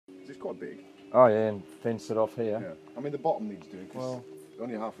It's quite big. Oh yeah, and fence it off here. Yeah. I mean, the bottom needs doing because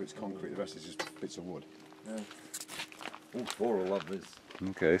only half of it's concrete. The rest is just bits of wood. Yeah. All four will love this.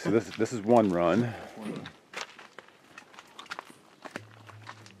 Okay, so this is one run.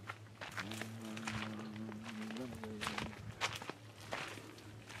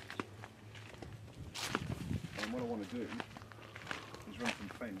 And what I want to do is run some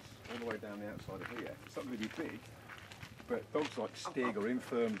fence all the way down the outside of here. It's not going to be big, but dogs like Stig or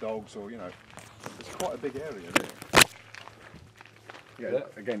infirm dogs, or there's quite a big area there. Yeah.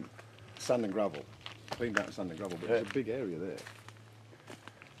 Again, sand and gravel, cleaned out sand and gravel, but there's a big area there.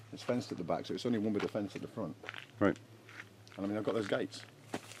 It's fenced at the back, so it's only one bit of fence at the front. Right. And I mean, I've got those gates.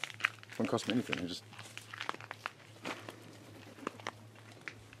 Won't cost me anything. So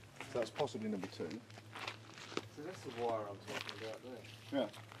that's possibly number 2. So that's the wire I'm talking about there. Yeah.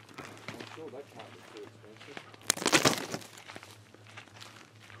 I'm sure that can't be too expensive.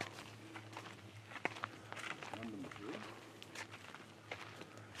 And number 3.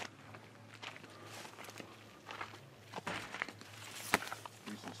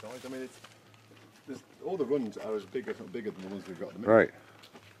 Decent size. I mean, all the runs are as big, if not bigger, than the ones we've got at the minute. Right.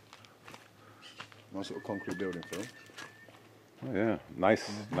 Nice little concrete building for them. Oh, yeah, nice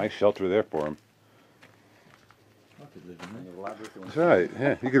shelter there for him. I could live in there. A ladder if you want That's right.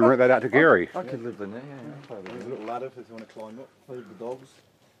 Yeah, you could rent that out to Gary. I could live in there. Yeah. There's a little ladder if you want to climb up. Play with the dogs.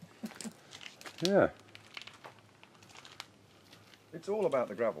 Yeah. It's all about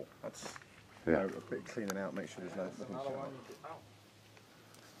the gravel. That's Yeah. a bit of cleaning out, make sure there's nothing sharp.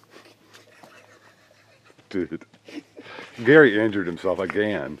 Dude, Gary injured himself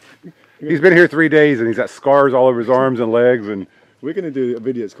again. He's been here 3 days and he's got scars all over his arms and legs. And We're going to do a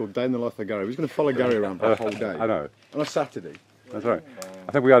video. It's called Day in the Life of Gary. We're going to follow Gary around for a whole day. I know. On a Saturday. That's right.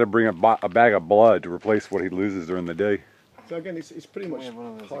 I think we ought to bring a bag of blood to replace what he loses during the day. So again, it's pretty much have one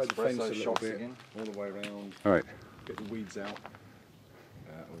of those hide the fence a espresso little shots bit, again. all the way around. All right. Get the weeds out.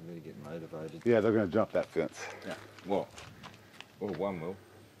 We're really getting motivated. Yeah, they're going to jump that fence. Yeah. What? Well, one will.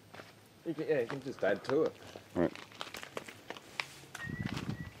 You can just add to it. All right.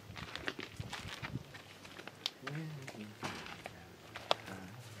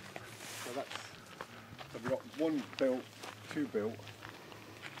 So we've got 1 built, 2 built.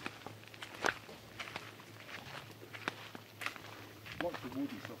 Lots of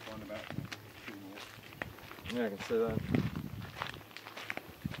woody stuff on about 2 more. Yeah, I can see that.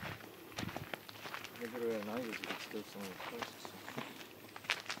 If we get our neighbours, we could steal some of the places.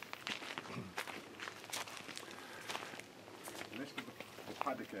 And this is the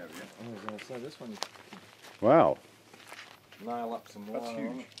paddock area. I was going to say, this one, Wow. nail up some wire That's on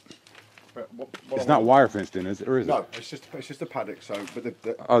huge. it. But what It's I not want- wire fenced in, is it? Or is No, it? it's just a paddock. So, but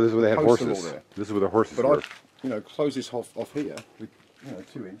the Oh, this is where they had posts are all horses. there. This is where the horses But were. I, close this off here with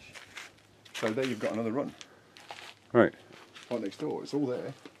 2 inch. So there you've got another run Right. right next door. It's all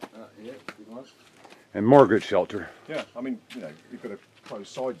there. Yeah, good one. And more good shelter. Yeah, I mean, you've got to close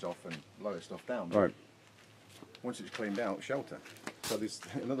sides off and lower stuff down. But Right. once it's cleaned out, shelter. So there's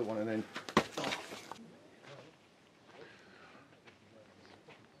another one, and then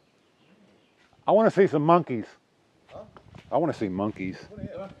I want to see some monkeys. I want to see monkeys.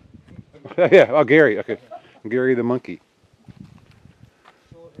 Yeah, oh, Gary. Okay. Gary the monkey.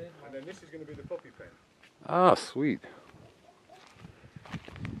 and then this is going to be the puppy pen. Ah, sweet.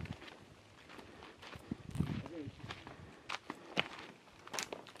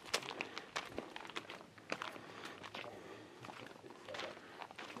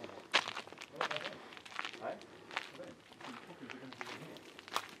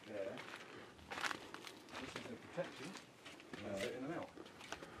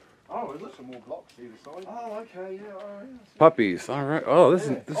 Oh, there's some more blocks either side. Oh, okay, yeah, all right. Puppies. All right. Oh, this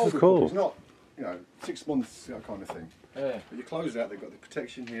is cool. It's not, 6 months, that kind of thing. Yeah. But you close that, they've got the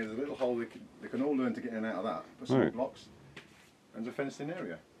protection here, there's a little hole, they can all learn to get in and out of that. Put some Right. blocks, and it's a fenced in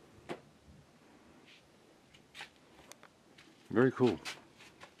area. Very cool.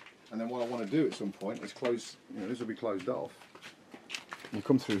 And then what I want to do at some point is close, this will be closed off. You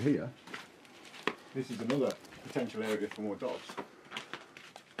come through here, this is another potential area for more dogs.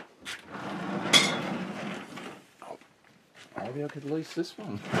 Maybe I could lease this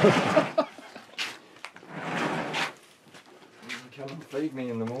one. You can come and feed me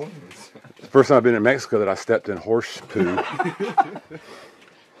in the mornings. The first time I've been in Mexico that I stepped in horse poo.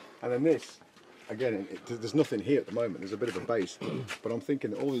 And then this, again, there's nothing here at the moment, there's a bit of a base, but I'm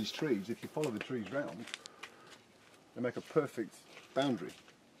thinking that all these trees, if you follow the trees round, they make a perfect boundary.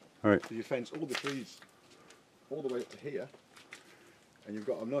 All right. So you fence all the trees all the way up to here, and you've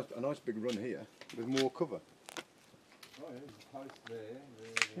got a nice big run here with more cover.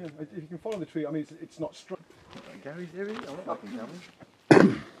 Yeah, if you can follow the tree, I mean, it's not straight. Gary's area? I'm not looking,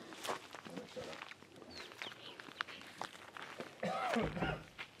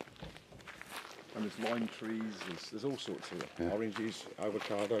 And there's lime trees, there's all sorts of oranges,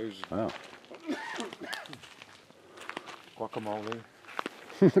 avocados, Wow. guacamole.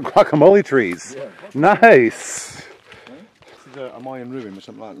 Guacamole trees. Yeah. Nice. This is a Mayan ruin, which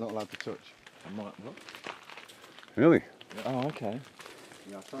I'm not allowed to touch. Really? Oh, okay.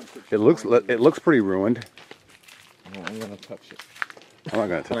 Yeah, I can't touch It looks pretty ruined. Oh, I'm going to touch it. I'm not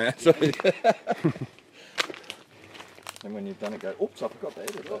gonna touch it. And when you've done it, go, oops, I forgot to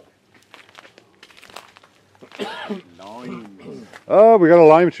edit that. Lime. Oh, we got a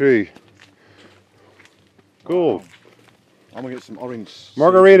lime tree. Cool. Wow. I'm gonna get some orange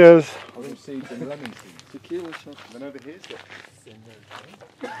Margaritas. seeds, orange seeds and lemon seeds. Tequila shot. Then over here's got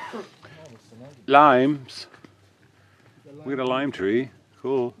Limes. We got a lime tree.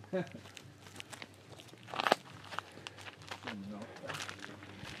 Cool.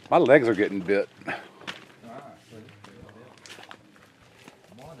 My legs are getting bit.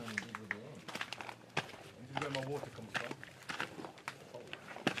 where my water comes from.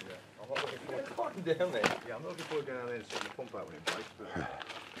 Down there. Yeah, I'm not looking forward to going down there and setting the pump out when it breaks, but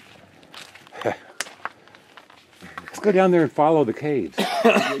Let's go down there and follow the caves.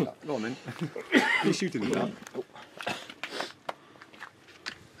 go on then. You're shooting it down. Oh.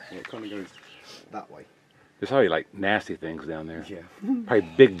 Yeah, it kind of goes that way. There's probably like nasty things down there. Yeah. Probably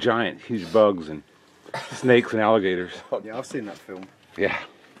big, giant, huge bugs and snakes and alligators. Yeah, I've seen that film. Yeah.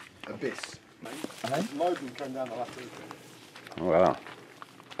 Abyss. Logan came down the last week. Oh, wow.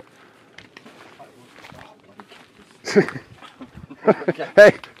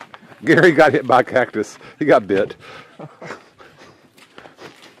 Hey, Gary got hit by a cactus. He got bit.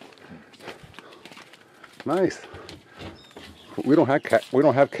 Nice. We don't have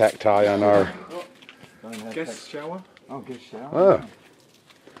cacti on our. Guest shower? Oh, guest shower. Oh,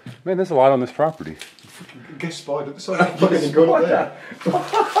 man, there's a lot on this property. Guest spider. Something got there.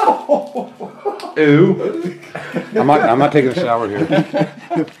 Ew. I'm not taking a shower here.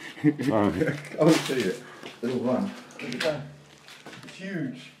 I want to see it. Little one. It's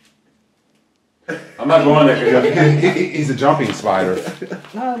huge. I'm not going there. He's a jumping spider.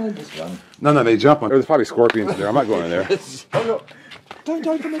 No, just run. No, they jump on. There's probably scorpions there. I'm not going in there. Oh, no. Don't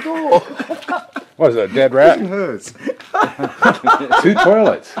open the door. What is that, a dead rat? It hurts. 2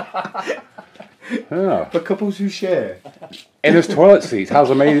 toilets. Oh. For couples who share. And there's toilet seats. How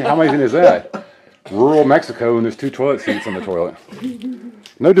amazing is that? Rural Mexico, and there's 2 toilet seats on the toilet.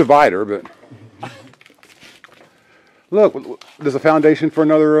 No divider, but look, there's a foundation for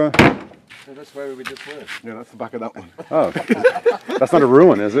another. So that's where we just were. Yeah, that's the back of that one. Oh, that's not a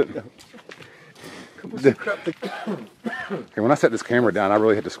ruin, is it? Okay, when I set this camera down, I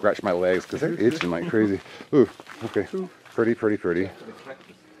really had to scratch my legs because they're itching like crazy. Ooh, okay, pretty, pretty, pretty.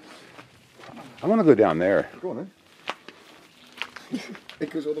 I want to go down there. Go on then.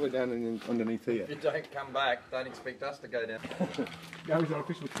 It goes all the way down and underneath here. If you don't come back, don't expect us to go down. Gary's our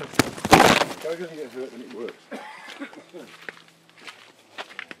official test. Gary doesn't get hurt when it works.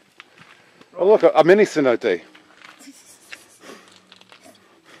 Oh, look, a mini cenote.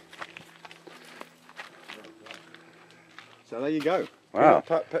 So there you go. Wow.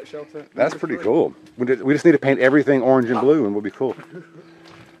 Pet shelter. That's pretty cool. We just need to paint everything orange and blue, and we'll be cool.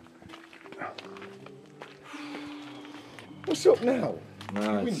 What's up now?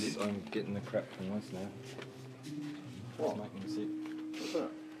 No, Winded? I'm getting the crap from us now. What? It's making me sick. What's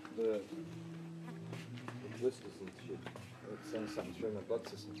that? The blisters and shit. It sends something through my blood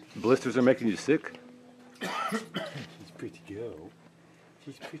system. Blisters are making you sick? She's a pretty girl.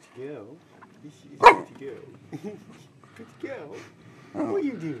 She's a pretty girl. This is a pretty girl. Pretty girl. What are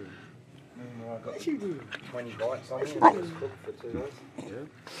you doing? I got What are you doing? 20 bites on me and it was cooked for 2 days. Yeah.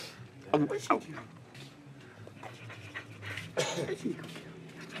 What are you doing? She's a good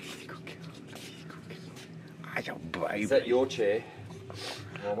girl. She's a good girl. She's a good girl. I don't baby. Is that your chair?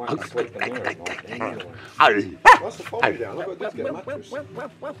 Well, I won't sweep the mirror off anyway. What's the fold down? I've got to get a mattress.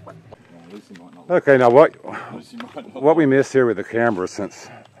 Lucy might not. Okay, now Lucy might not. what we missed here with the camera, since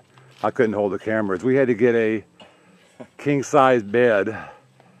I couldn't hold the camera, is we had to get a king-size bed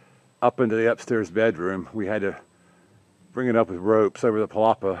up into the upstairs bedroom. We had to bring it up with ropes over the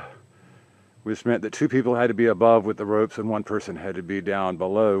palapa, which meant that 2 people had to be above with the ropes and 1 person had to be down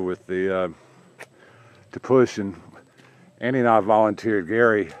below with the to push. And Andy and I volunteered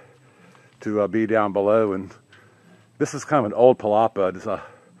Gary to be down below, and this is kind of an old palapa.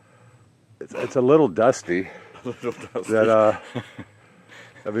 It's a little dusty. That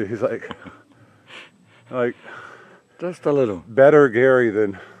I mean, he's like Just a little. Better Gary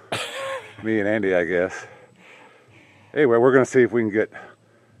than me and Andy, I guess. Anyway, we're going to see if we can get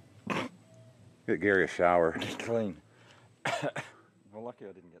Gary a shower. Clean. Well, lucky I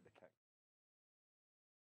didn't get the cat.